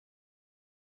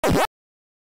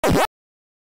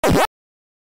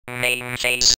MAME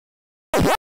phase.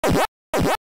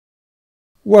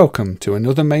 Welcome to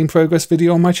another MAME progress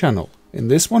video on my channel. In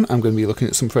this one I'm going to be looking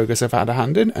at some progress I've had a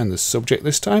hand in, and the subject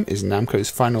this time is Namco's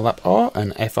Final Lap R,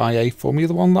 an FIA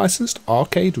Formula 1 licensed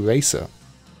arcade racer.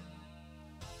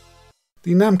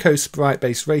 The Namco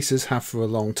sprite-based racers have for a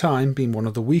long time been one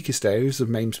of the weakest areas of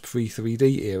MAME's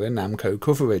pre-3D era Namco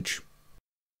coverage.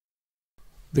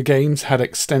 The games had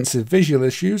extensive visual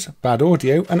issues, bad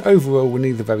audio, and overall were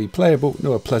neither very playable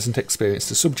nor a pleasant experience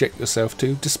to subject yourself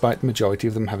to, despite the majority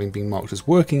of them having been marked as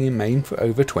working in MAME for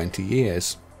over 20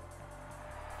 years.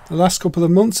 The last couple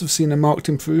of months have seen a marked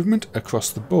improvement across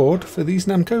the board for these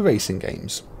Namco racing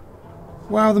games.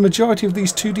 While the majority of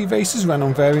these 2D races ran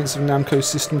on variants of Namco's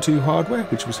System 2 hardware,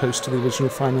 which was host to the original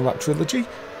Final Lap trilogy,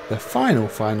 the final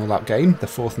Final Lap game, the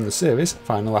fourth in the series,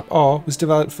 Final Lap R, was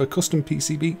developed for a custom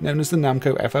PCB known as the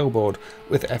Namco FL board,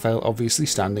 with FL obviously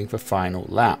standing for Final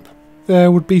Lap.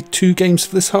 There would be two games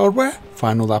for this hardware,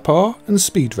 Final Lap R and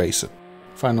Speed Racer.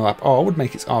 Final Lap R would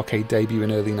make its arcade debut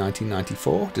in early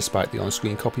 1994, despite the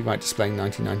on-screen copyright displaying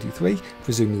 1993,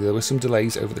 presumably there were some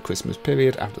delays over the Christmas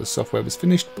period after the software was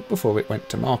finished but before it went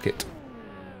to market.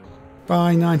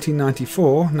 By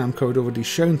 1994, Namco had already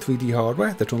shown 3D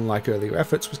hardware that, unlike earlier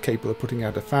efforts, was capable of putting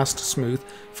out a fast, smooth,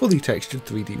 fully textured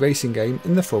 3D racing game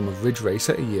in the form of Ridge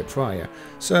Racer a year prior,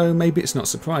 so maybe it's not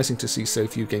surprising to see so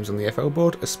few games on the FL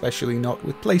board, especially not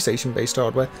with PlayStation-based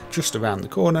hardware just around the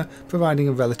corner, providing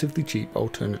a relatively cheap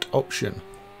alternate option.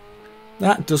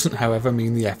 That doesn't, however,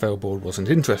 mean the FL board wasn't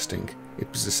interesting.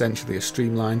 It was essentially a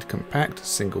streamlined, compact,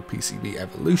 single PCB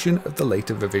evolution of the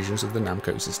later revisions of the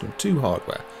Namco System 2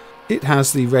 hardware. It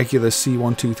has the regular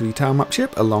C123 tilemap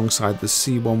chip alongside the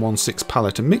C116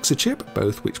 palette and mixer chip,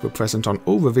 both which were present on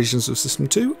all revisions of System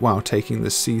 2, while taking the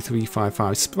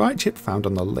C355 sprite chip found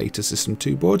on the later System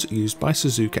 2 boards used by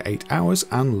Suzuka 8 Hours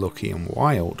and Lucky and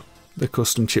Wild. The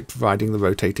custom chip providing the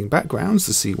rotating backgrounds,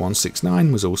 the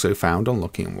C169, was also found on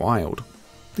Lucky and Wild.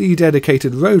 The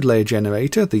dedicated road layer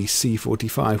generator, the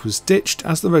C45, was ditched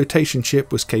as the rotation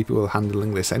chip was capable of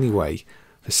handling this anyway.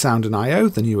 For sound and I/O,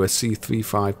 the newer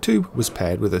C352 was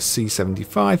paired with a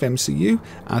C75 MCU,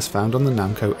 as found on the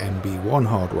Namco MB1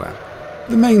 hardware.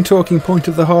 The main talking point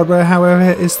of the hardware,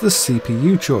 however, is the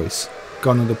CPU choice.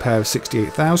 Gone are the pair of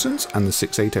 68000s and the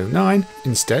 6809,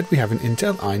 instead we have an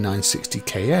Intel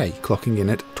i960KA, clocking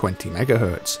in at 20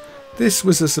 MHz. This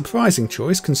was a surprising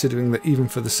choice, considering that even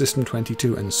for the System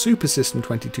 22 and Super System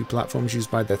 22 platforms used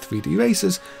by their 3D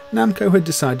racers, Namco had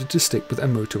decided to stick with a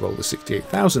Motorola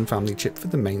 68000 family chip for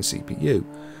the main CPU.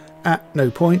 At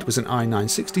no point was an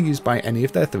i960 used by any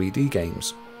of their 3D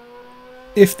games.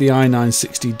 If the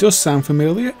i960 does sound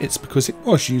familiar, it's because it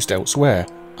was used elsewhere.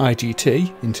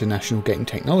 IGT, International Game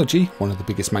Technology, one of the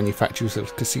biggest manufacturers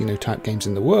of casino-type games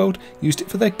in the world, used it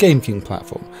for their Game King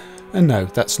platform. And no,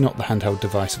 that's not the handheld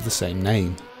device of the same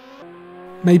name.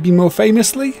 Maybe more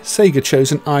famously, Sega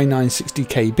chose an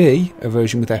i960KB, a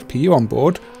version with FPU on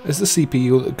board, as the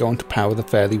CPU that would go on to power the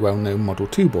fairly well-known Model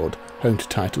 2 board, home to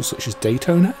titles such as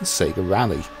Daytona and Sega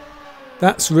Rally.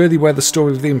 That's really where the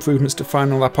story of the improvements to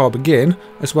Final Lap R begin,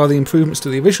 as while the improvements to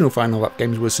the original Final Lap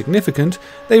games were significant,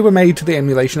 they were made to the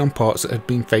emulation on parts that had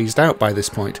been phased out by this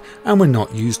point, and were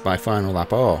not used by Final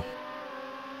Lap R.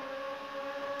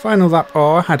 Final Lap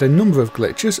R had a number of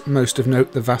glitches, most of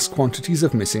note the vast quantities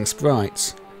of missing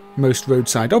sprites. Most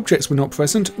roadside objects were not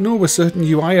present, nor were certain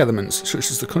UI elements,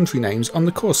 such as the country names, on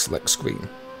the course select screen.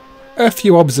 A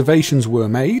few observations were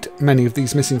made. Many of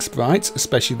these missing sprites,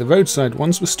 especially the roadside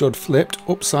ones, were stored flipped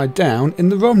upside down in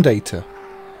the ROM data.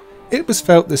 It was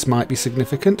felt this might be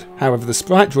significant, however the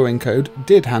sprite drawing code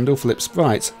did handle flipped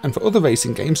sprites, and for other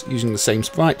racing games using the same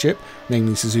sprite chip,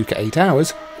 namely Suzuka 8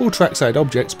 Hours, all trackside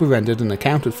objects were rendered and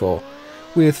accounted for.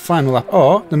 With Final Lap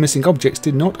R, the missing objects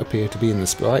did not appear to be in the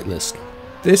sprite list.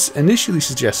 This initially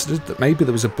suggested that maybe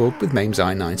there was a bug with MAME's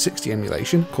i960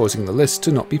 emulation, causing the list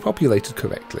to not be populated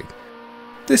correctly.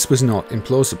 This was not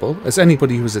implausible, as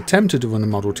anybody who has attempted to run a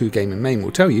Model 2 game in MAME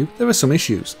will tell you there are some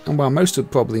issues, and while most are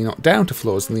probably not down to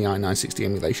flaws in the i960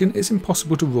 emulation, it's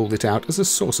impossible to rule it out as a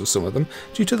source of some of them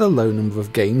due to the low number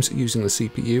of games using the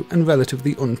CPU and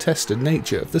relatively untested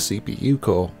nature of the CPU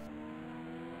core.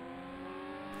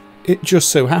 It just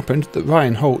so happened that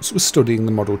Ryan Holtz was studying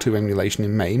the Model 2 emulation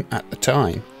in MAME at the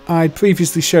time. I'd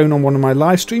previously shown on one of my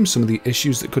live streams some of the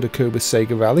issues that could occur with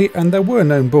Sega Rally, and there were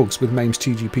known bugs with MAME's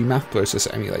TGP math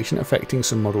processor emulation affecting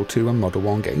some Model 2 and Model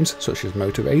 1 games such as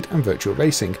Motorade and Virtual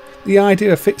Racing. The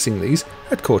idea of fixing these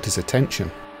had caught his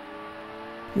attention.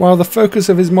 While the focus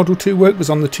of his Model 2 work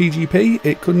was on the TGP,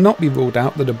 it could not be ruled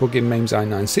out that a bug in MAME's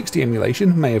i960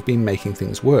 emulation may have been making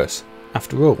things worse.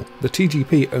 After all, the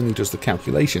TGP only does the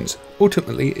calculations.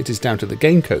 Ultimately, it is down to the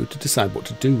game code to decide what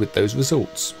to do with those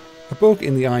results. A bug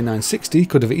in the i960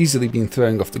 could have easily been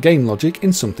throwing off the game logic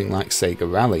in something like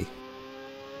Sega Rally.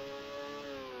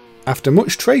 After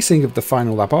much tracing of the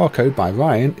Final Lap R code by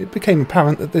Ryan, it became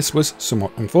apparent that this was,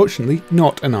 somewhat unfortunately,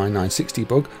 not an i960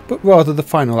 bug, but rather the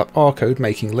Final Lap R code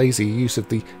making lazy use of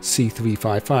the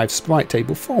C355 sprite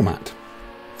table format.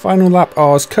 Final Lap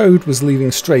R's code was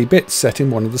leaving stray bits set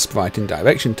in one of the sprite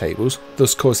indirection tables,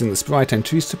 thus causing the sprite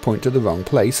entries to point to the wrong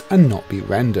place and not be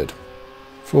rendered.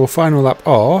 For Final Lap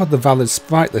R, the valid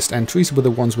sprite list entries were the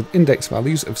ones with index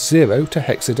values of 0 to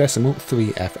hexadecimal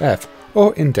 3FF,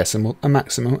 or in decimal a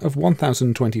maximum of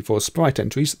 1024 sprite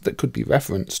entries that could be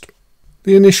referenced.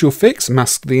 The initial fix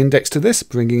masked the index to this,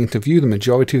 bringing into view the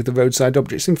majority of the roadside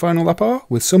objects in Final Lap R,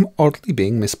 with some oddly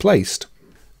being misplaced.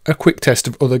 A quick test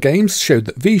of other games showed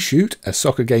that V-Shoot, a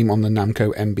soccer game on the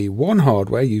Namco MB1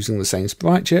 hardware using the same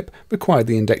sprite chip, required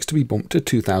the index to be bumped to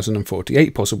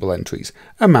 2048 possible entries,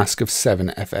 a mask of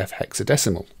 7FF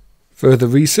hexadecimal. Further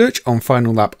research on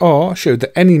Final Lap R showed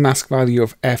that any mask value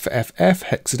of FFF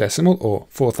hexadecimal, or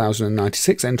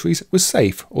 4096 entries, was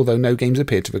safe, although no games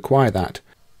appeared to require that.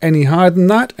 Any higher than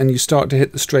that and you start to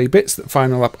hit the stray bits that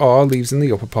Final Lap R leaves in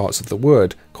the upper parts of the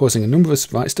word, causing a number of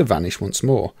sprites to vanish once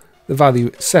more. The value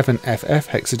 7FF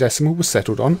hexadecimal was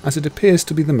settled on, as it appears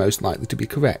to be the most likely to be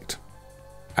correct.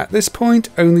 At this point,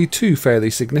 only two fairly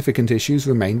significant issues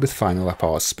remained with Final Lap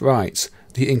R's sprites: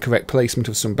 the incorrect placement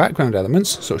of some background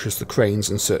elements, such as the cranes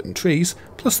and certain trees,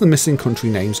 plus the missing country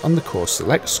names on the course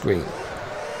select screen.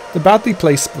 The badly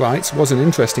placed sprites was an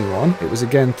interesting one. It was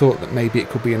again thought that maybe it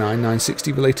could be an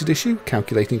i960 related issue,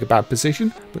 calculating a bad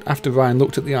position, but after Ryan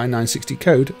looked at the i960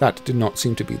 code, that did not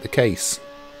seem to be the case.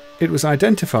 It was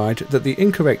identified that the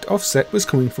incorrect offset was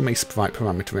coming from a sprite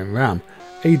parameter in RAM,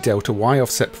 a delta Y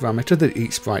offset parameter that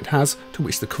each sprite has, to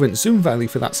which the current zoom value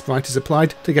for that sprite is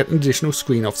applied to get an additional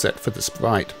screen offset for the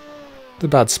sprite. The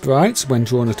bad sprites, when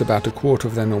drawn at about a quarter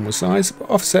of their normal size,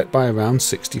 were offset by around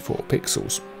 64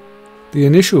 pixels. The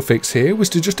initial fix here was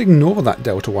to just ignore that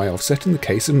delta Y offset in the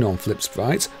case of non-flip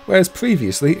sprites, whereas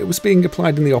previously it was being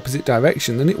applied in the opposite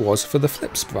direction than it was for the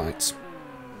flip sprites.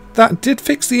 That did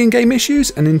fix the in-game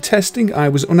issues, and in testing I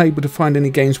was unable to find any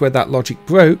games where that logic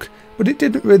broke, but it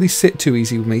didn't really sit too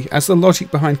easy with me, as the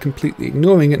logic behind completely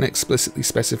ignoring an explicitly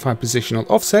specified positional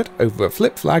offset over a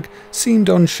flip flag seemed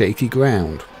on shaky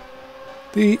ground.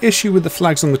 The issue with the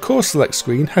flags on the course select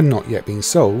screen had not yet been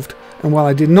solved, and while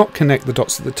I did not connect the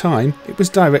dots at the time, it was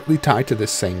directly tied to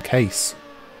this same case.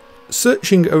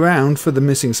 Searching around for the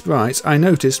missing sprites, I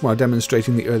noticed while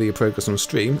demonstrating the earlier progress on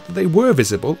stream that they were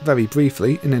visible, very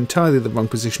briefly, in entirely the wrong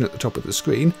position at the top of the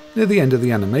screen, near the end of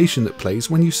the animation that plays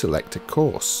when you select a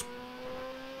course.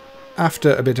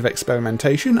 After a bit of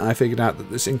experimentation, I figured out that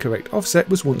this incorrect offset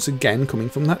was once again coming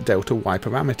from that delta Y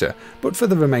parameter, but for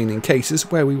the remaining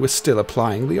cases where we were still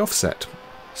applying the offset.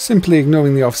 Simply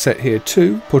ignoring the offset here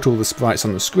too put all the sprites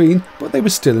on the screen, but they were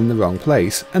still in the wrong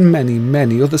place, and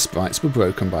many other sprites were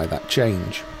broken by that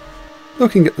change.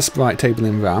 Looking at the sprite table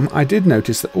in RAM, I did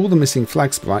notice that all the missing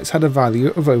flag sprites had a value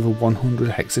of over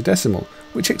 100 hexadecimal,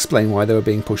 which explained why they were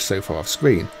being pushed so far off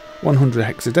screen. 100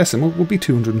 hexadecimal would be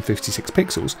 256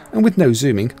 pixels, and with no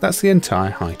zooming, that's the entire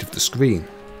height of the screen.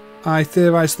 I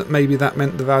theorised that maybe that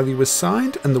meant the value was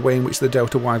signed, and the way in which the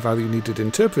delta Y value needed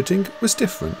interpreting was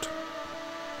different.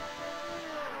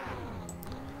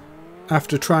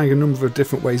 After trying a number of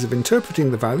different ways of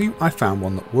interpreting the value, I found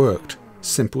one that worked: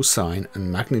 simple sign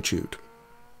and magnitude.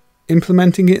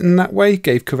 Implementing it in that way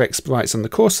gave correct sprites on the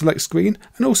course select screen,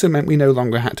 and also meant we no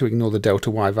longer had to ignore the delta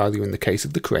Y value in the case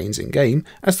of the cranes in-game,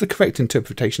 as the correct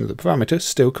interpretation of the parameter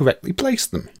still correctly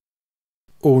placed them.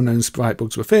 All known sprite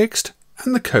bugs were fixed,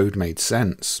 and the code made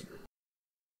sense.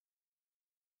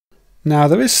 Now,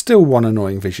 there is still one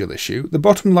annoying visual issue. The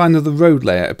bottom line of the road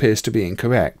layer appears to be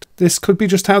incorrect. This could be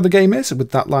just how the game is,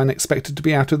 with that line expected to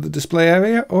be out of the display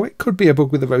area, or it could be a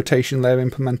bug with the rotation layer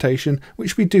implementation,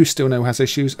 which we do still know has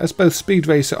issues, as both Speed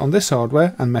Racer on this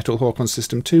hardware and Metal Hawk on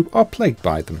System 2 are plagued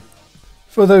by them.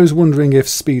 For those wondering if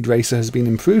Speed Racer has been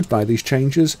improved by these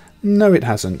changes, no it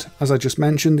hasn't. As I just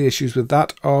mentioned, the issues with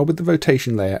that are with the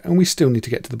rotation layer, and we still need to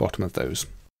get to the bottom of those.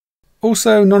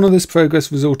 Also, none of this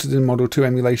progress resulted in Model 2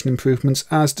 emulation improvements,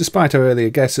 as despite our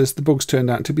earlier guesses, the bugs turned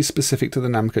out to be specific to the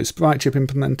Namco sprite chip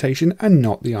implementation and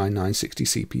not the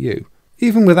i960 CPU.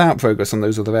 Even without progress on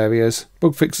those other areas,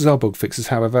 bug fixes are bug fixes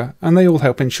however, and they all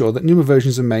help ensure that newer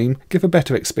versions of MAME give a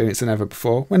better experience than ever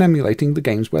before when emulating the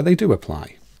games where they do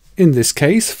apply. In this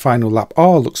case, Final Lap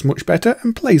R looks much better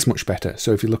and plays much better,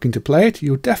 so if you're looking to play it,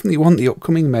 you'll definitely want the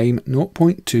upcoming MAME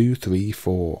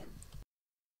 0.234.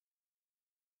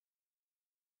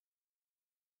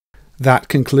 That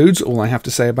concludes all I have to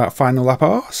say about Final Lap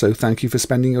R, so thank you for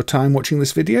spending your time watching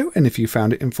this video, and if you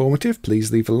found it informative,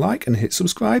 please leave a like and hit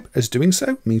subscribe, as doing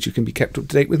so means you can be kept up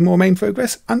to date with more MAME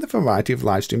progress and the variety of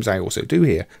live streams I also do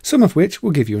here, some of which will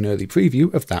give you an early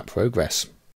preview of that progress.